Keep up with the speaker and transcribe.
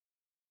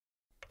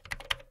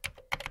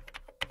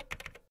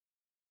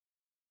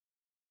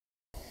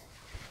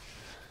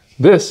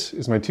This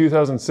is my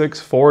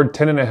 2006 Ford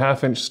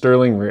 10.5-inch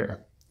Sterling rear.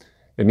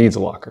 It needs a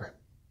locker.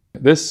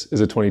 This is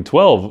a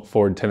 2012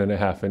 Ford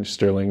 10.5-inch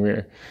Sterling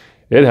rear.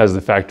 It has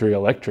the factory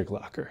electric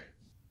locker.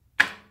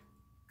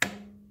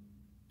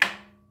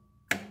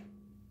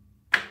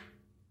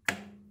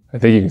 I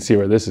think you can see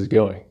where this is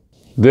going.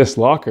 This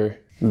locker,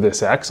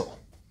 this axle.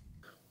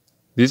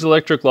 These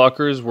electric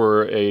lockers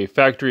were a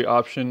factory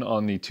option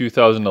on the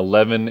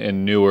 2011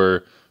 and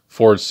newer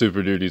Ford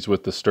Super Duties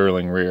with the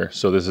Sterling rear.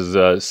 So this is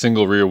a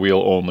single rear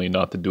wheel only,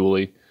 not the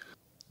dually.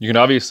 You can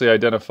obviously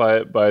identify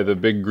it by the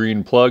big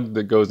green plug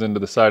that goes into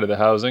the side of the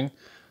housing.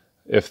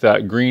 If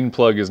that green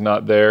plug is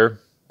not there,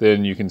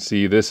 then you can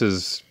see this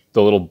is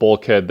the little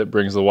bulkhead that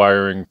brings the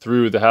wiring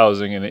through the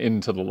housing and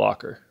into the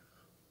locker.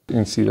 You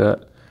can see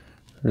that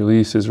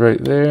release is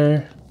right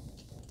there.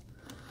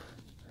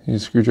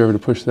 Use a screwdriver to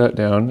push that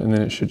down, and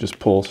then it should just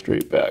pull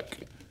straight back.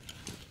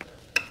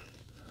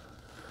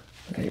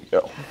 There you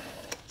go.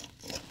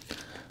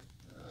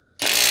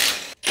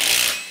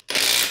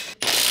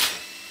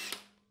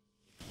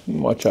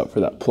 And watch out for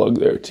that plug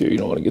there too. You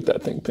don't want to get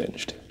that thing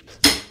pinched.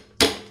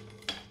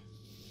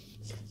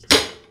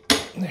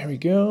 There we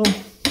go.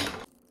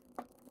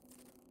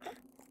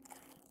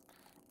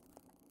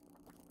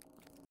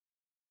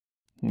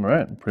 All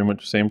right, pretty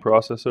much the same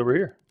process over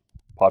here.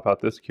 Pop out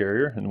this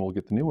carrier and we'll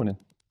get the new one in.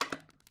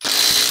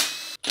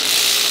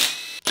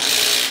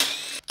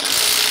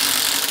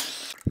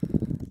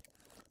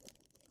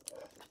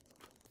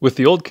 With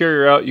the old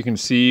carrier out, you can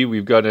see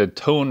we've got a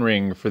tone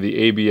ring for the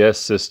ABS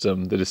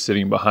system that is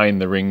sitting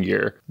behind the ring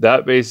gear.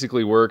 That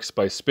basically works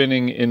by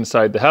spinning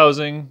inside the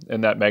housing,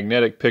 and that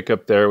magnetic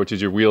pickup there, which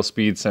is your wheel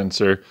speed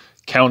sensor,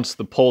 counts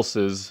the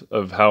pulses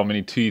of how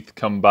many teeth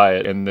come by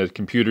it, and the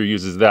computer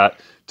uses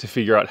that to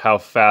figure out how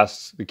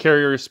fast the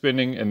carrier is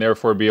spinning and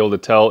therefore be able to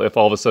tell if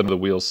all of a sudden the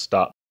wheels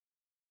stop.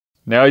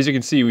 Now, as you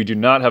can see, we do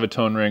not have a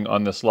tone ring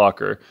on this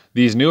locker.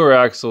 These newer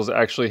axles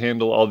actually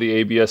handle all the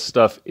ABS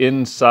stuff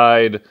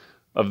inside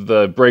of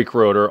the brake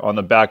rotor on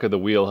the back of the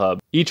wheel hub.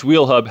 Each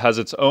wheel hub has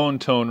its own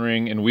tone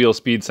ring and wheel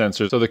speed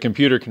sensor, so the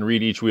computer can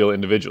read each wheel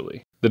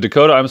individually. The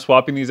Dakota I'm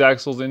swapping these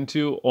axles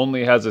into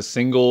only has a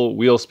single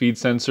wheel speed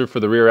sensor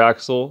for the rear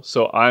axle,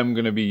 so I'm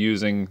going to be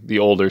using the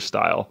older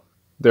style.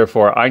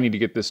 Therefore, I need to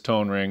get this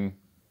tone ring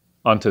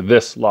onto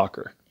this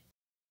locker.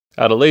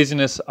 Out of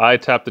laziness, I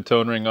tapped the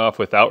tone ring off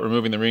without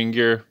removing the ring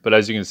gear, but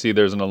as you can see,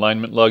 there's an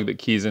alignment lug that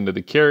keys into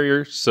the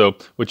carrier, so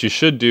what you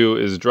should do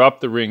is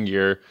drop the ring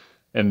gear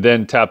and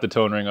then tap the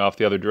tone ring off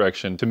the other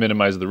direction to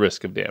minimize the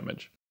risk of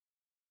damage.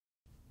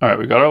 All right,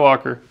 we got our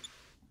locker,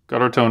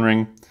 got our tone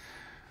ring,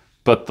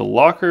 but the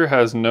locker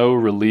has no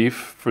relief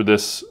for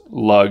this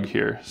lug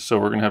here, so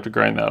we're gonna have to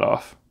grind that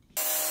off.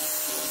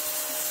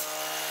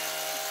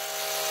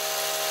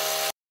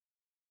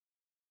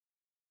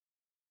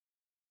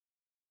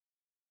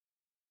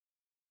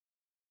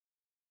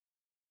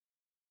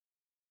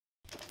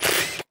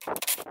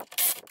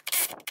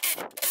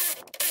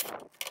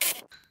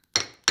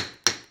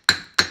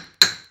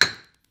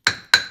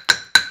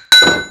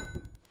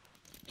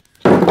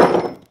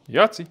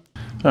 Yahtzee.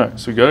 All right,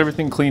 so we got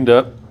everything cleaned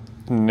up.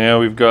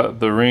 Now we've got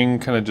the ring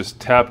kind of just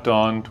tapped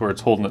on to where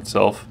it's holding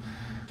itself.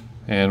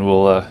 And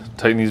we'll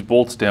tighten these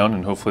bolts down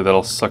and hopefully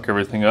that'll suck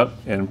everything up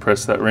and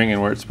press that ring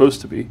in where it's supposed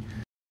to be.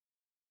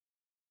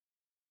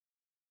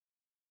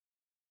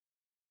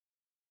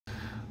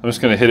 I'm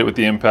just gonna hit it with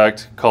the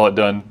impact, call it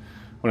done.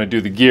 When I do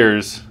the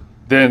gears,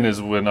 then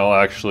is when I'll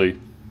actually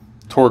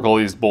torque all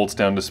these bolts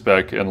down to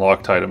spec and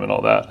Loctite them and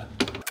all that.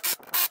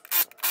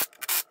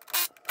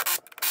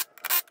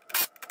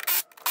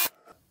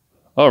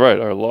 All right,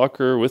 our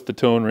locker with the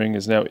tone ring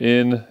is now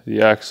in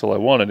the axle I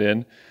want it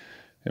in,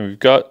 and we've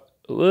got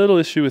a little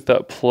issue with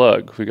that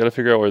plug. We got to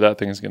figure out where that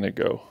thing is going to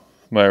go.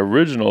 My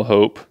original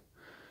hope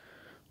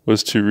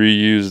was to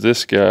reuse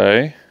this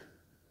guy,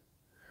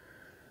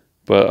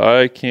 but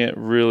I can't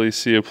really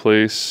see a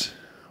place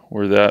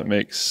where that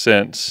makes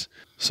sense.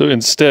 So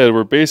instead,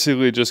 we're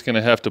basically just going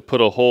to have to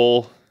put a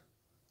hole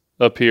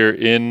up here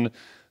in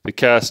the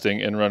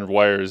casting and run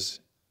wires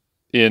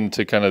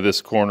into kind of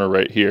this corner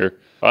right here.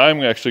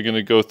 I'm actually going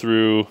to go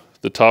through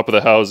the top of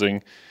the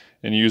housing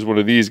and use one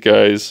of these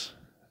guys.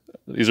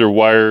 These are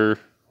wire,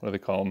 what do they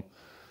call them?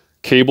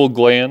 Cable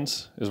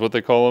glands is what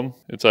they call them.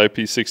 It's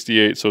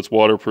IP68, so it's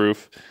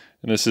waterproof.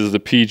 And this is the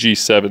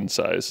PG7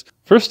 size.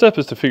 First step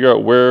is to figure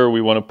out where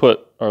we want to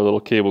put our little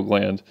cable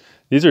gland.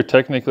 These are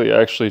technically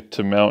actually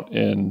to mount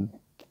in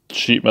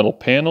sheet metal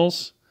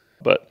panels,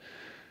 but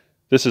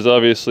this is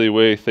obviously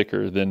way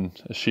thicker than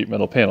a sheet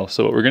metal panel.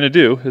 So what we're going to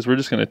do is we're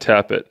just going to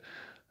tap it.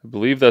 I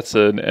believe that's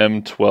an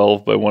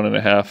M12 by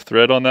 1.5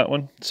 thread on that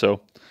one. So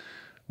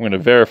I'm going to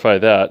verify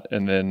that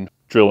and then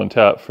drill and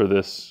tap for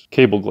this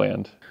cable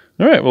gland.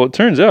 All right, well, it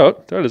turns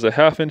out that is a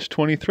 1/2"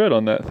 20 thread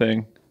on that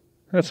thing.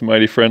 That's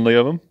mighty friendly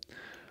of them.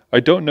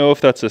 I don't know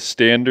if that's a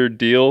standard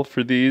deal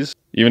for these.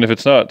 Even if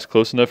it's not, it's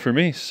close enough for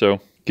me.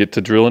 So get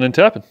to drilling and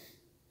tapping.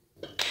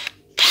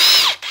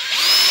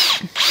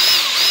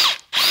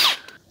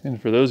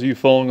 And for those of you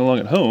following along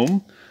at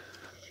home,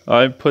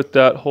 I put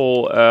that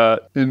hole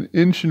at 1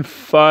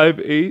 5/8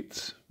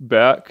 inches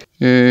back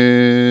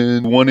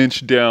and 1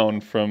 inch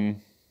down from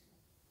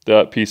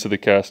that piece of the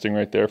casting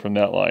right there, from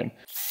that line.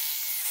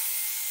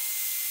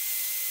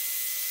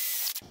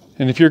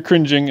 And if you're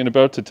cringing and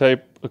about to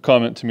type a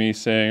comment to me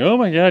saying, oh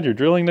my God, you're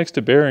drilling next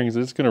to bearings,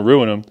 it's gonna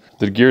ruin them.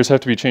 The gears have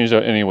to be changed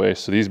out anyway,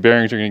 so these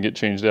bearings are gonna get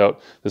changed out.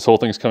 This whole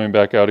thing's coming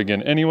back out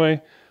again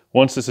anyway.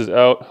 Once this is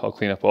out, I'll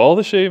clean up all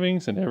the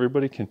shavings and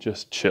everybody can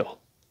just chill.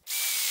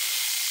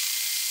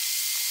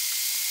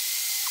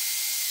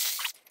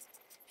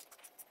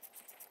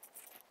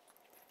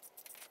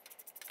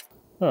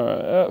 All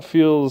right, that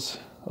feels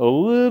a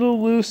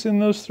little loose in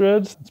those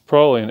threads. It's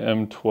probably an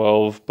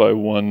M12 by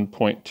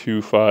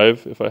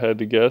 1.25 if I had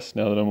to guess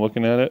now that I'm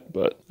looking at it,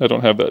 but I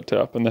don't have that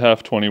tap, and the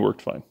half 20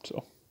 worked fine,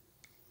 so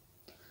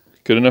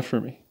good enough for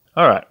me.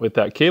 All right, with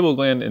that cable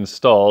gland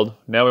installed,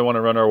 now we want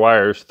to run our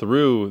wires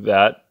through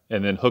that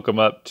and then hook them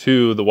up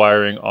to the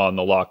wiring on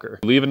the locker.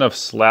 Leave enough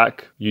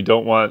slack. You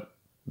don't want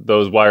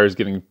those wires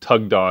getting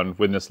tugged on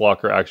when this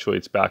locker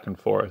actuates back and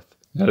forth.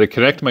 Now to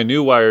connect my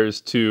new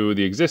wires to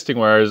the existing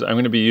wires, I'm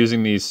going to be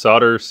using these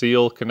solder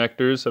seal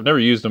connectors. I've never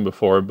used them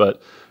before,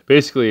 but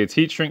basically it's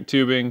heat shrink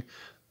tubing.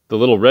 The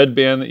little red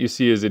band that you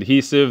see is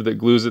adhesive that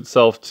glues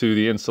itself to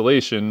the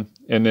insulation.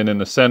 And then in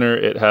the center,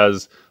 it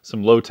has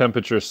some low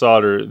temperature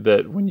solder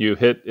that when you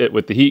hit it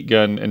with the heat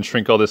gun and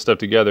shrink all this stuff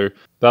together,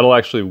 that'll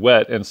actually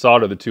wet and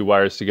solder the two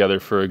wires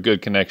together for a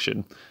good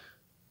connection.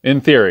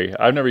 In theory,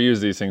 I've never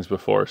used these things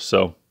before,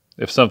 so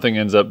if something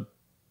ends up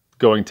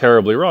going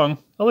terribly wrong,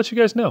 I'll let you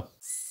guys know.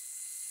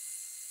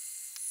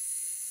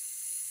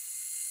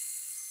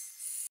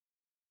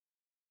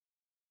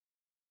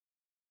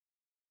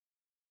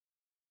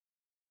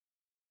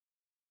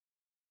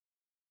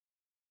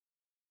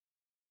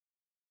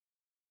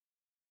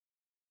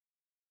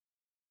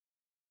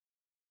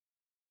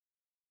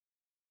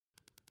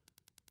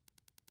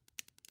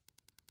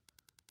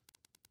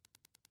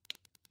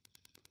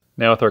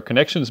 Now with our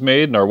connections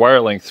made and our wire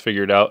lengths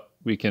figured out,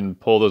 we can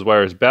pull those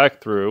wires back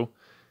through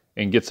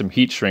and get some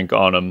heat shrink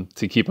on them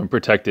to keep them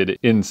protected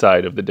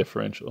inside of the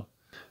differential.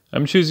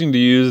 I'm choosing to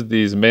use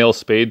these male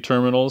spade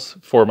terminals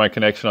for my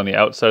connection on the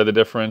outside of the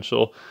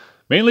differential,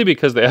 mainly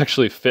because they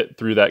actually fit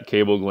through that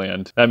cable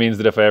gland. That means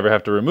that if I ever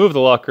have to remove the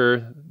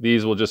locker,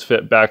 these will just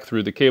fit back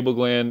through the cable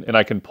gland and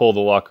I can pull the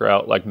locker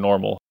out like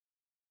normal.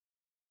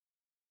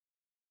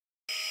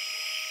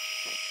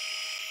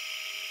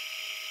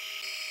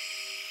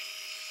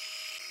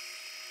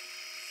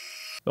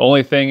 The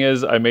only thing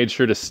is I made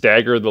sure to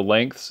stagger the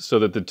lengths so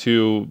that the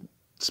two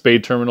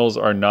spade terminals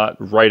are not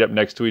right up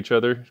next to each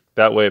other.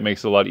 That way it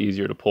makes it a lot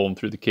easier to pull them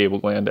through the cable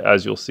gland,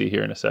 as you'll see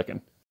here in a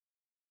second.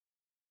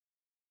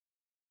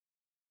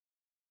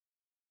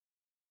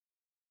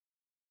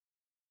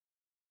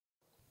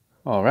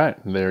 All right,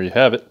 there you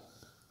have it.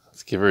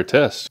 Let's give her a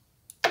test.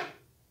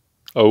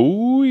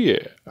 Oh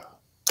yeah.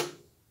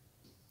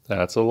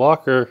 That's a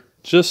locker.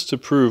 Just to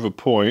prove a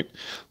point,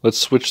 let's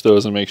switch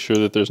those and make sure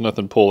that there's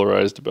nothing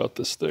polarized about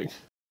this thing.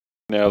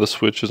 Now the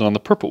switch is on the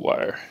purple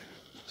wire.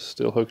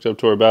 Still hooked up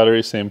to our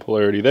battery, same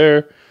polarity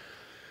there.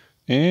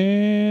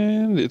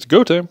 And it's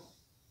go time.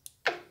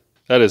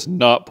 That is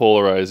not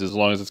polarized. As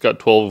long as it's got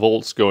 12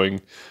 volts going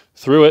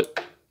through it,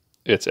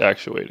 it's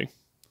actuating.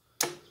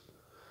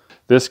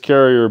 This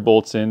carrier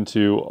bolts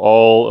into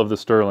all of the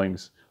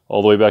Sterlings,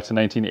 all the way back to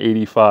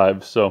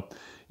 1985. So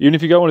even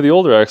if you got one of the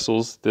older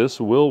axles, this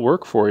will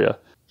work for you.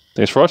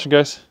 Thanks for watching,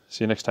 guys.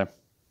 See you next time.